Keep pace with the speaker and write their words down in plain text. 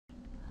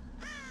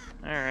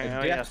Alright,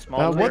 oh yeah,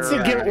 small what's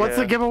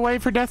the giveaway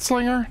for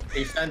Deathslinger?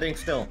 He's standing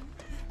still.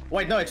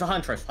 Wait, no, it's a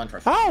Huntress.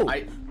 Oh!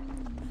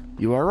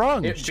 You are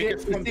wrong.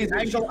 From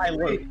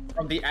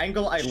the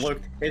angle I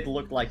looked, it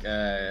looked like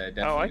a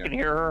Deathslinger. Oh, I can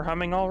hear her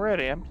humming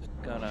already. I'm just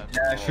gonna...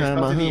 Yeah, she's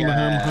going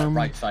to the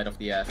right side of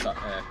the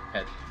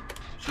head.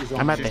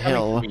 I'm at the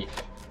hill.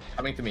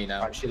 Coming to me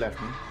now. She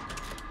left me.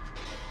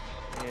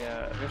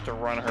 Yeah, you have to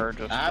run her,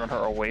 run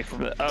her away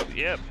from it. Oh,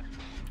 yep.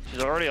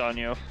 She's already on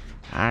you.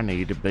 I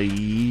need to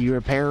be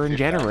repairing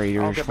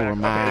generators for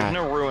my... Okay, there's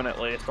no ruin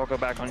at least. I'll go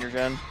back on your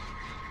gen.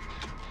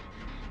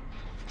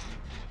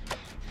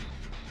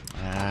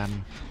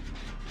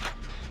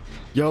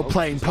 Yo,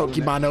 playing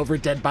Pokemon over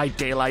Dead by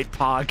Daylight,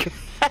 Pog.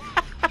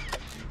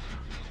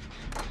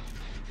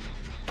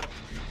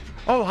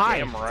 Oh, hi.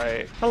 Damn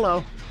right.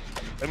 Hello.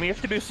 I mean, you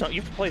have to do some.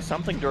 You have to play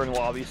something during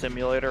Lobby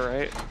Simulator,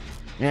 right?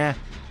 Yeah.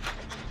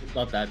 It's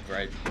not that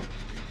great.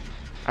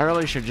 I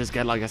really should just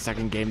get like a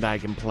second game that I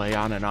can play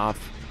on and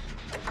off.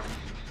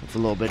 It's a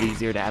little bit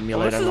easier to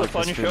emulate. Well, this is a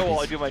fun show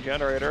while I do my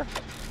generator.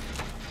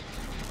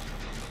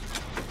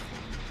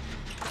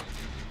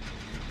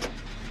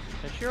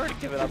 Has she already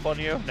given up on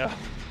you? No.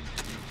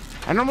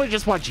 I normally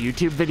just watch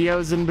YouTube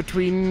videos in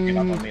between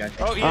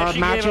oh yeah, she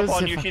matches. gave up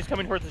on you. She's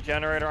coming towards the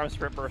generator. I'm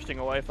sprint bursting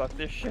away. Fuck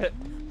this shit.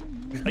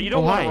 You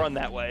don't want to run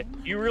that way.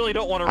 You really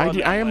don't want to run that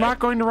way. I am not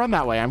going to run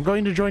that way. I'm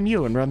going to join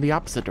you and run the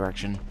opposite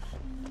direction.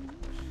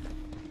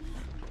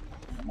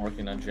 I'm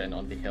working on Jen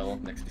on the hill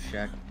next to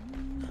Shaq.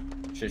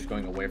 She's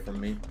going away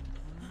from me.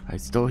 I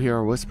still hear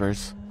her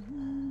whispers.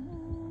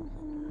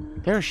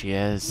 There she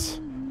is.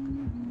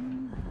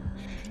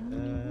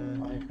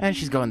 And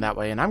she's going that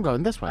way, and I'm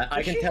going this way.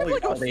 I can tell you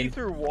like a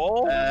see-through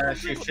wall.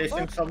 She's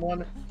chasing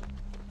someone.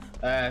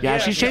 Yeah,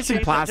 she's chasing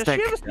plastic. Does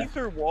she have a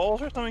see-through walls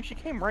or something? She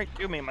came right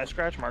to me. My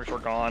scratch marks were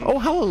gone. Oh,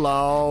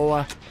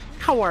 hello.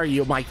 How are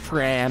you, my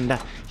friend?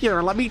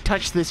 Here, let me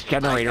touch this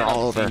generator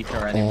all over. Yeah,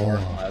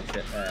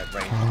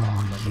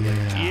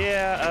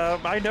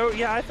 I know.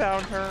 Yeah, I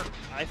found her.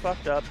 I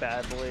fucked up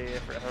badly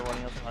for her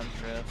running as a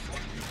Huntress.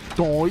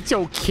 Oh, it's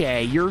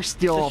okay. You're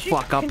still a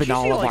fuck up in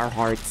all of our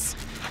hearts.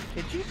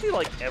 Did you see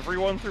like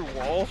everyone through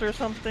walls or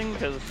something?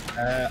 Because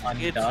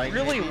it's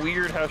really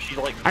weird how she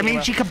like. I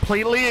mean, she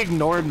completely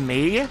ignored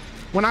me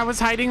when I was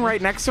hiding right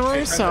next to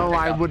her, so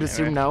I would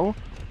assume no.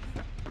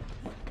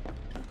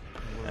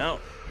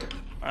 No,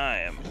 I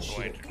am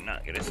going to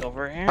not get a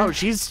silver here. Oh,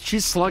 she's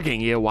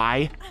slugging you.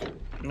 Why?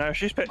 No,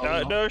 she's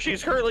no,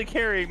 she's currently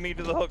carrying me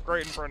to the hook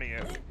right in front of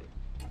you.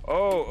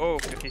 Oh,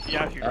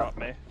 yeah, she dropped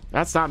me.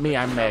 That's not me.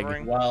 I'm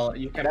Meg. Well,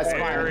 you can. That's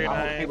very fine.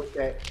 nice. I'm okay with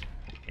that.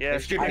 Yeah,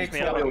 if she takes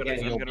me out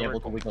again, you'll be able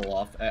to wiggle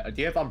off. Do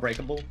you have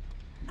Unbreakable?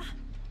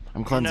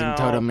 I'm cleansing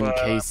totem in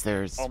case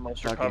there's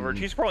almost recovered.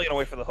 She's probably gonna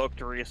wait for the hook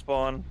to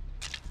respawn.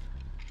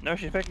 No,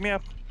 she's picked me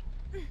up.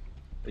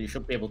 You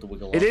should be able to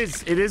wiggle off. It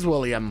is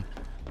William.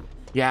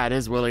 Yeah, it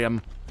is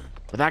William.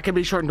 But that can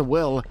be shortened to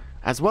Will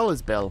as well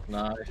as Bill.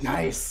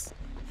 Nice.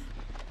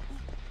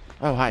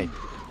 Oh, hi.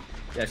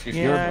 Yeah, she's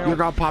You're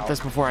gonna pop this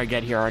before I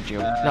get here, aren't you?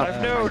 No.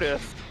 I've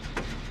noticed.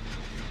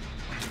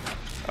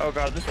 Oh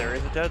god, this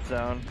area is a dead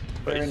zone.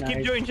 But just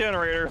keep doing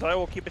generators. I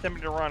will keep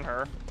attempting to run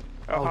her.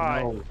 Oh,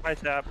 hi. No. Hi,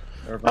 Tap.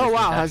 Oh,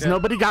 wow. Has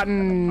nobody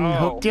gotten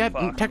hooked yet,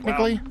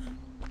 technically?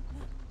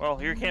 Wow.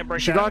 Well, you can't break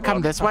that. She gotta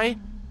come this way?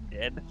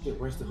 Dead.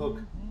 Where's the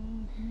hook?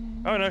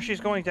 Oh, no,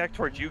 she's going back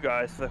towards you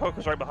guys. The hook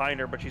was right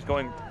behind her, but she's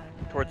going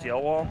towards the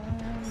L wall.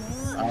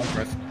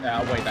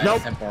 Wait,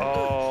 nope.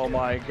 Oh,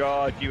 my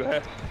God. You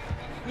have...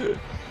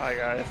 Hi,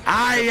 guys.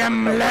 I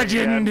am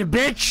legend,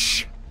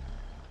 bitch!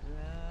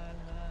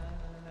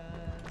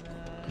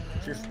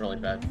 She's really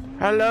bad.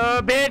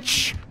 Hello,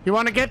 bitch! You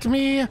wanna get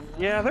me?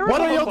 Yeah, there was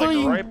what a are you hook,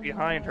 doing? Like, right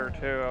behind her,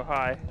 too. Oh,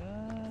 hi.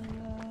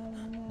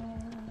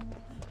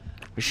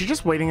 Is she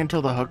just waiting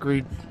until the hook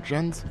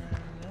regens?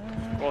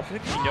 Well, I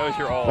think she knows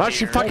you're all Well, here.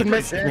 she fucking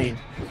missed me.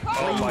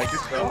 Oh my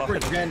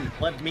god. Jen,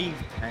 let me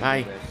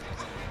Hi.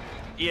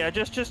 Yeah,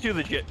 just do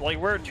the gen. Like,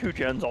 we're at 2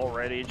 gens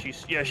already, and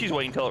she's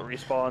waiting until it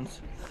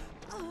respawns.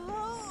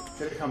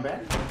 Did it come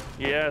back?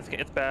 Yeah,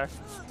 it's back.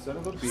 Son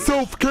of a bitch.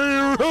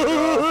 Self-care!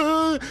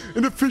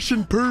 An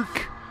efficient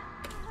perk.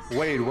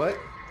 Wait, what?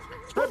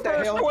 What the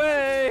hell?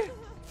 Away!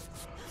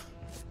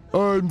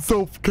 I'm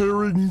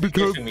self-caring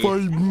because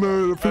I'm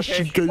an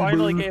efficient gamer. She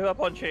finally gave up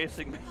on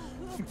chasing me.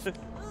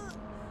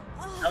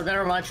 Oh,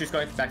 never mind. She's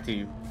going back to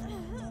you.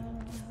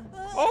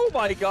 Oh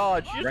my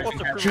god, she just wants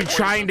to prove She's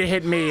trying to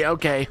hit me.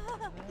 Okay.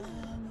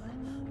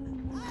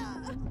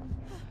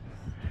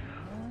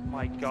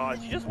 My god,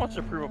 she just wants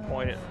to prove a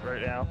point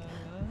right now.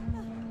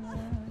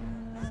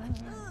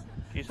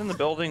 She's in the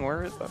building.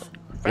 Where is that?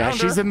 Yeah,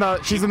 she's in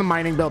the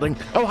mining building.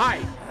 Oh, hi.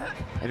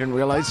 I didn't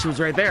realize she was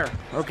right there.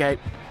 Okay.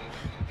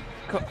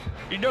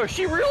 You know,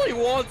 she really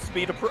wants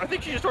me to I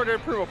think she just started to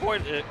prove a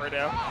point right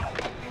now.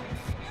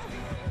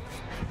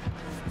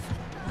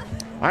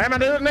 Why am I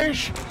doing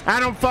this? I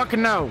don't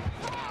fucking know.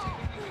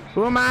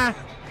 Who am I?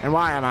 And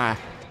why am I?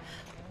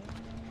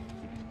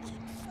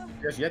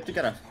 Yes, you have to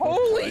get a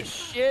holy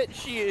shit,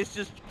 she is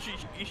just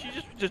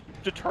she's just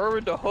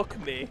determined to hook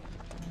me.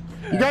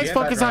 You guys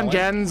focus on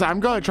gens. I'm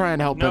gonna try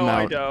and help him No,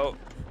 I out. don't.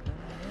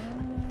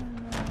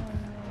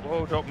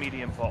 Whoa, don't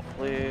medium fault,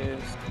 please.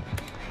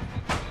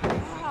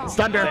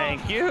 Thunder.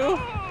 Thank you.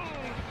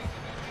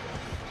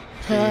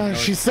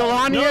 She's still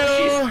on you.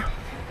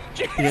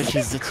 Yeah,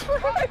 she's.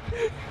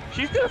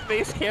 She's gonna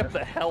face camp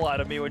the hell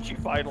out of me when she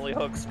finally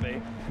hooks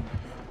me.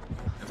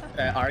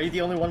 Are you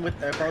the only one with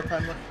borrow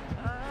time left?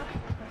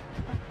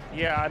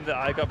 Yeah,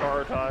 I got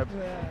borrow time.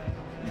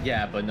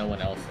 Yeah, but no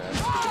one else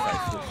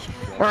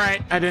has. All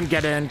right, I didn't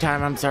get it in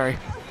time. I'm sorry.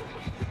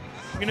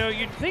 You know,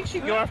 you'd think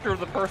she'd go after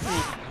the person,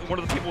 one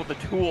of the people with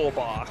the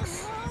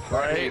toolbox,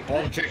 right?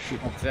 Objection.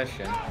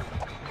 Obsession.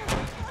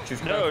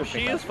 No,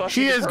 she is fucking.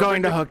 She is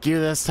going to hook you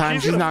this time.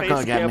 She's not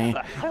gonna get me.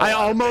 I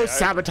almost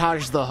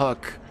sabotaged the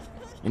hook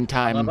in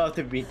time. I'm about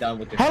to be done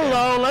with this.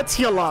 Hello, let's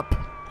heal up.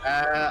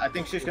 I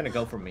think she's gonna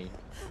go for me.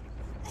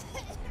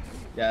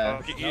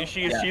 Yeah.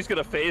 She's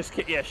gonna face.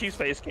 Yeah, she's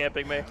face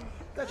camping me.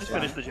 Just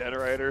finish the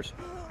generators.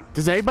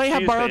 Does anybody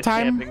have borrowed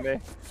time? Me. The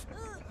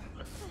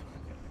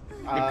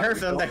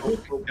person that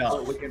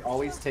we can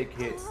always take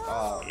hits.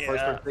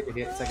 First person take a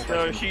hit, second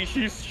No,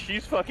 person.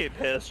 she's fucking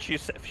pissed.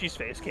 She's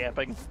face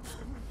camping.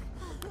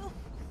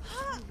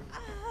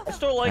 I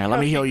still like how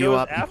let me she heal you goes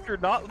up. after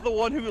not the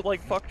one who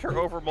like fucked her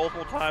over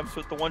multiple times,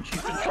 but the one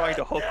she's been trying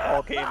to hook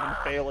all game and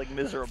failing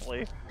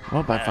miserably.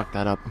 Oh, I fucked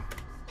that up.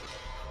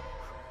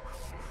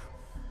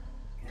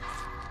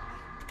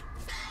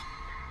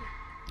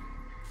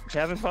 You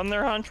having fun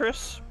there,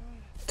 Huntress?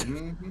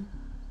 Mm-hmm.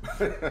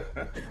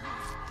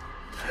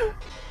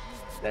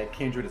 That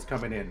kindred is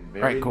coming in.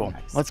 Very All right, cool.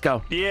 nice. Let's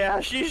go. Yeah,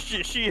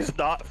 she's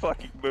not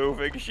fucking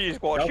moving. She's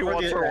Go she for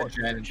wants the her.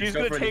 gen. She's Go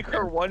gonna for the take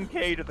her gen.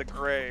 1K to the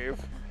grave.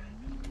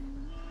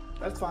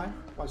 That's fine.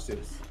 Watch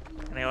this.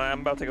 Anyway,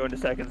 I'm about to go into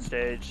second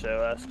stage,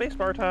 so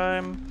spacebar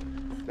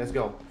time. Let's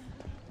go.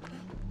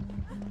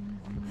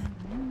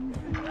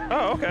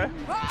 Oh, okay.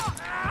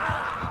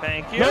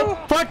 Thank you. Nope,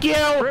 fuck you.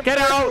 Rip Get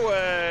her out.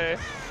 away.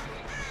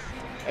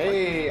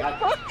 Hey,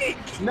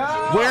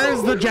 no.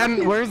 Where's the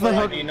gen? Where's the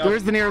hook?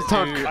 Where's the nearest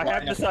hook? I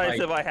have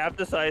decisive. I have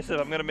decisive.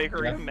 I'm gonna make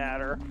her even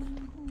madder.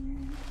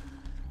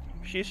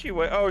 She's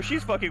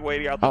fucking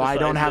waiting out the Oh, I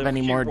don't have decisive.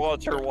 any She more.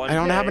 wants her 1K. I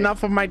don't have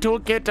enough of my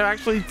toolkit to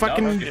actually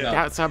fucking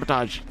No.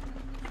 sabotage.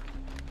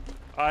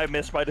 I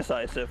missed my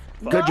decisive.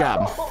 Good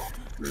job.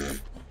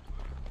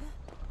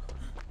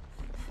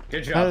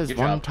 Good job. That is good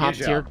one job, top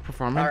good tier job.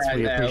 performance. All right,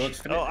 We let's appreciate.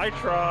 finish. Oh, I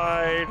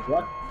tried.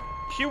 What?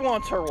 She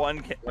wants her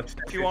 1K. What's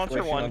the She wants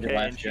her situation on the 1K,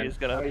 last and gen? she's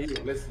gonna. All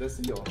right, let's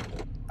heal.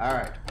 All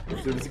right,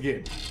 let's do this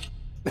again.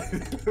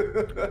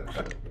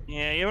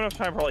 Yeah, you have enough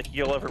time to like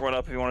heal everyone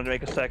up if you wanted to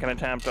make a second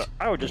attempt.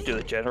 I would just do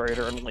the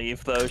generator and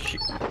leave, though.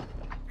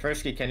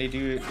 Trisky, can you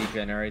do the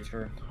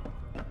generator?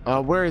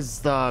 Where is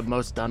the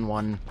most done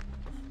one?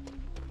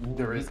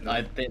 There is no.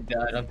 I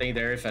don't think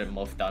there is a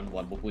most done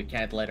one, but we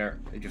can't let her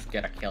just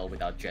get a kill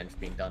without gens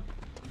being done.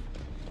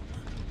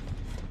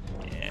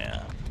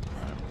 Yeah.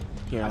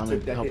 Here, I let took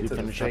me that help hit you to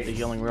the finish up the face.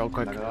 healing real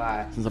quick, Not gonna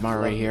lie. since I'm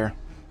already here.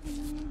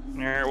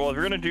 Alright, well, if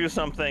you're gonna do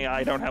something,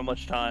 I don't have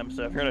much time,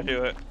 so if you're gonna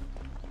do it.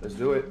 Let's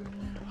do it.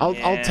 I'll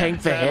tank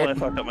the sadly, I hit.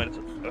 fucked up my.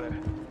 Okay.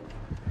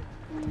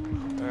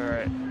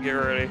 Alright, get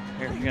ready.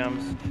 Here she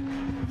comes.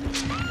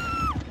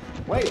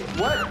 Wait,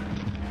 what?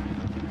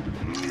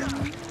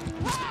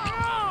 Nice.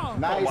 Oh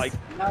my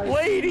nice.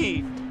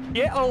 lady!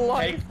 Get a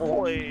life, Take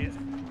four. please!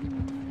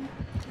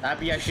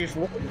 Yeah, she's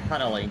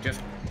tunneling.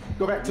 Just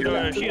Go back to the No,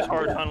 left. she's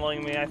hard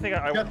tunneling me. I think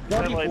I Just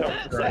sadly bloody don't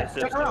four.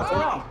 decisive. Turn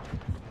around.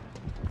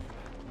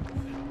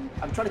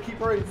 I'm trying to keep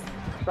her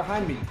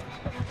behind me.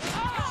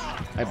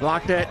 I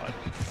blocked it.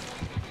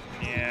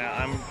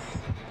 Yeah, I'm.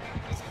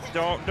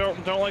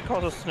 Don't like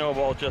cause a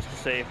snowball just to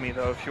save me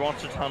though. If she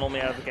wants to tunnel me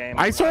out of the game.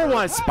 I sort of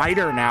want a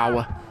spider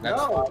now. that's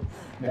No. fine.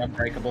 You're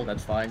unbreakable.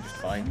 That's fine. Just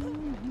fine.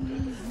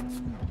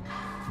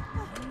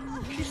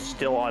 She's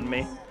still on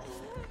me.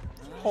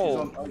 She's Oh,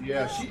 on, oh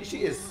yeah,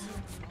 she is.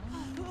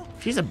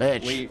 She's a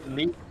bitch. We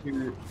need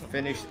to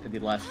finish the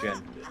last gen.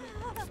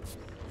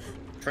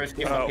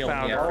 Trisky Oh, killed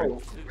found me her.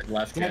 after the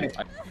last gen.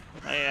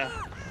 yeah,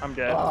 I'm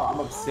dead. Oh, I'm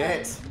upset.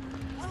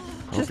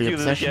 Just the do the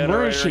obsession.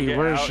 Where is generator and she? get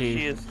Where is out. she?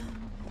 She is.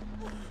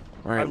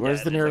 Alright, I'm where's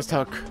dead. the nearest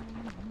hook?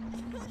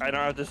 I don't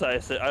have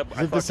decisive. I it the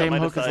fucked up same my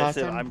hook as last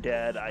decisive. time? I'm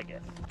dead. I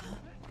get.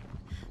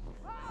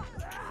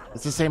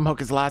 It's the same hook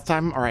as last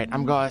time? Alright,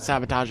 I'm going to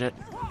sabotage it.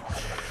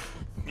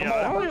 Yeah,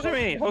 I don't think there's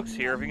any hooks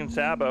here. If you can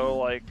sabo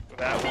like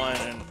that one,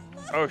 and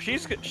oh,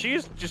 she's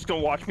just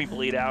gonna watch me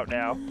bleed out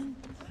now.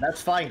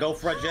 That's fine. Go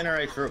for a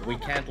generator. We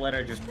can't let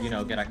her just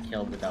get a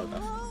kill without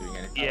us doing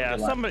anything. Yeah,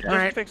 The last somebody gen. just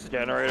Alright. fix the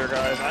generator,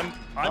 guys.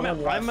 I'm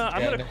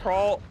gonna gen.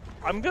 crawl.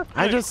 I'm gonna.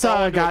 I just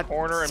crawl into a got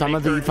corner and some make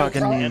of the her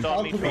fucking- land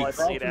on me till I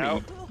Crawl bleed to me.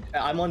 out.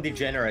 I'm on the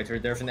generator.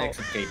 There's an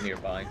exit gate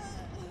nearby.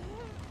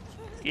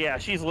 Yeah,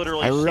 she's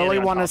literally. I really standing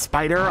on want a top.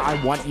 spider.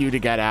 I want you to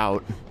get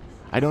out.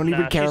 I don't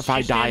even Nah, care she's- if I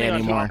she's die standing on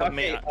anymore. top of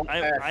me. I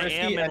Trisky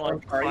am in and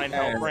like Corey, fine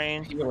health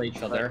range. Heal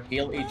each other,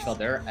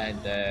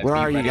 and Where be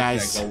are you ready to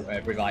guys? Go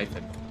revive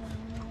him.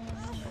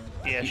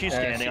 Yeah, she's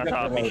standing on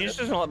top of me. She's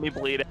just gonna let me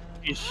bleed.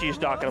 She's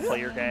not gonna play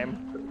your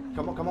game.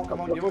 Come on.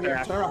 Get over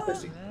here. Turn around,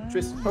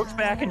 Tris. Hook's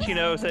back and she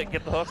knows it.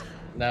 Get the hook.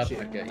 No,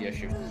 okay, yeah,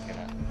 she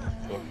cannot.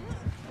 Go.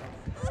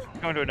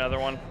 Going to another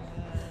one.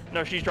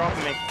 No, she's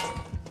dropping me.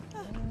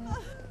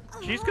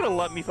 She's gonna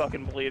let me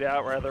fucking bleed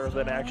out rather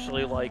than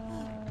actually, like...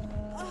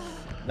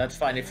 That's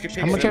fine. If she picks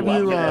How much have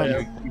you you,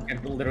 up, you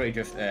can literally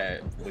just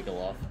wiggle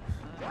off.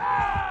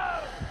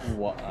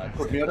 What?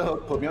 Put me on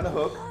the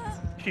hook.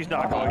 She's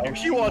not going to.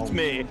 She wants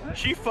me.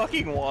 She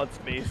fucking wants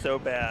me so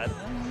bad.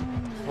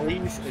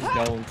 Please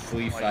don't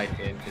suicide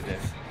into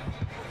this.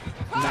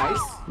 Nice.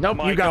 Nope,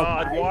 My you go.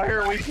 God,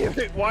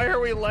 why are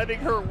we letting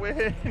her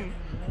win?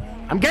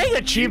 I'm getting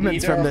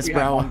achievements from this,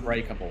 bro.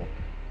 Unbreakable.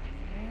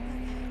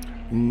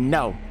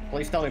 No.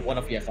 Please tell me one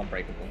of you has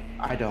unbreakable.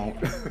 I don't.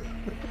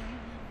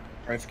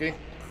 Trisky?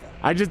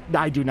 I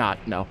do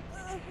not, no.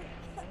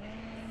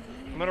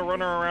 I'm gonna run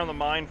her around the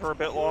mine for a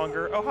bit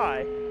longer. Oh,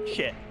 hi.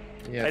 Shit.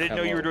 Yes, I didn't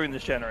know you were doing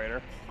this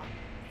generator.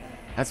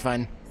 That's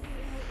fine.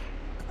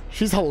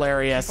 She's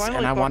hilarious,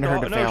 and I want her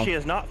to fail. No, she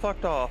has not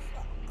fucked off.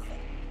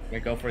 We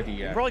go for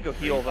the. Probably go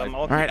heal them.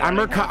 All right,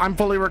 I'm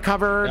fully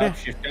recovered. No,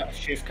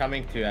 she's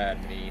coming to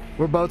me.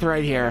 We're both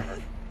right here.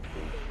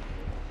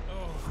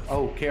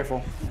 Oh,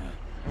 careful.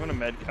 I'm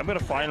gonna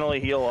finally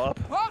heal up.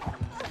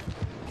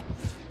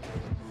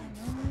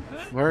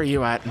 Where are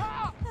you at?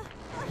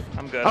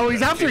 I'm good. Oh,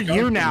 he's after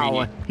you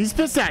now. He's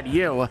pissed at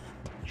you.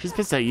 She's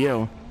pissed at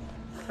you.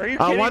 Are you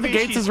kidding one of the me?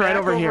 gates She's is right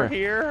back over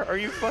here. Are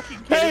you fucking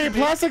kidding Hey, me?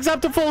 Plastic's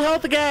up to full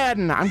health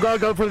again. I'm gonna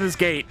go for this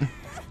gate.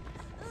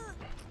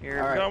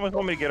 Here, come with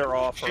me to get her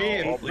off. She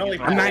is really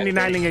I'm bad.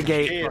 99ing a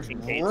gate. She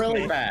is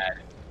really bad.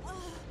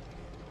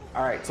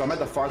 All right, so I'm at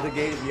the farther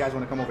gate. If you guys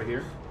want to come over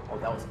here? Oh,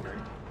 that was scary.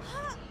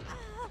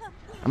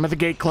 I'm at the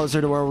gate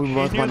closer to where we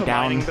both went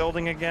down. Mining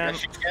building again.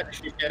 Yeah,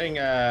 she's getting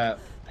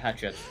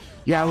hatchets.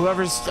 Yeah,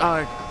 whoever's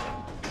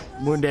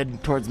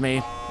wounded towards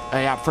me.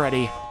 Yeah,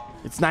 Freddy.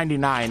 It's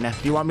 99. Do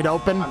you want me to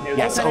open?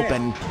 Yes,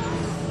 open.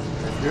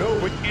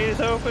 Which gate is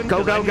open?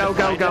 Go.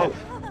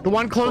 The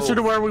one closer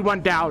to where we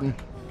went down.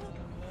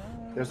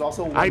 There's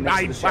also one I next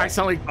to the shack.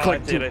 accidentally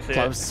clicked too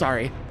close.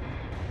 Sorry.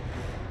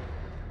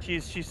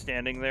 She's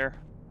standing there.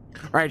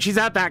 All right, she's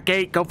at that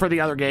gate. Go for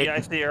the other gate. Yeah, I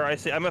see her.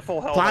 I'm at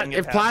full health. I can get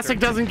If past Plastic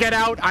her. doesn't get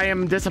out, I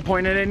am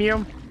disappointed in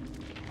you.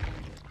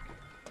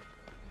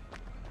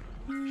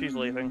 She's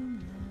leaving.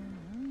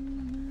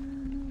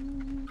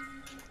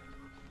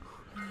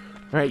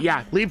 All right,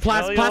 yeah. Leave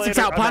Plastic's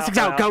out. Plastic's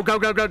out. Go. Tell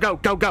you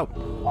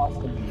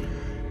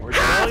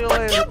Fuck you,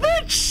 later.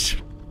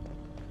 bitch!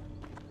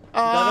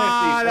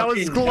 Ah, that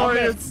was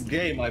glorious.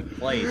 Game I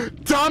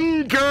played.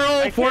 Dumb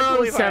girl I can't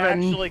believe I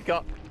 407. actually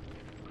got.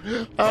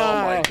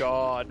 Oh my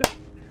God.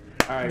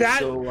 All right, That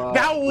so,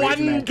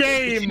 one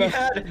game,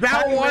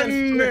 that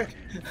one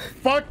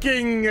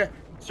fucking game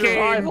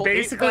Survival,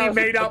 basically 8,000,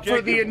 made up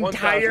for the objective, 1,000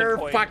 entire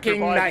points. fucking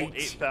Survival, night.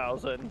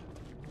 8,000.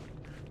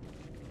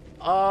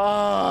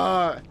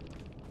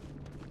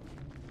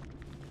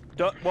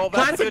 Well,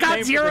 that's Plastic a good got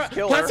name zero. for this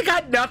killer. Plastic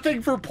got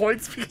nothing for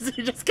points because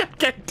he just kept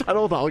getting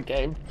tunneled all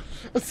game.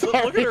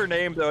 Sorry. Look at her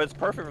name though; it's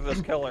perfect for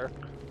this killer.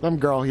 Some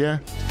girl, yeah.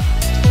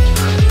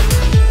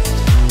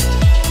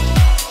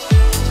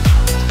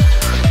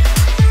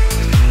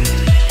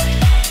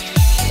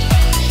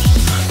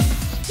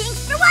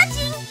 Thanks for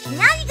watching.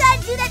 Now you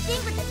gotta do that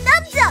thing with the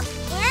thumbs up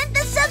and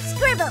the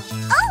subscribble.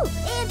 Oh,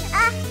 and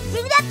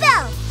ding that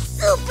bell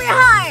super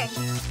hard.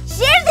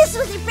 Share this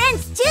with your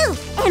friends too,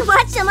 and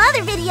watch some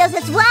other videos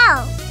as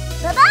well.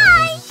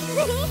 Bye-bye!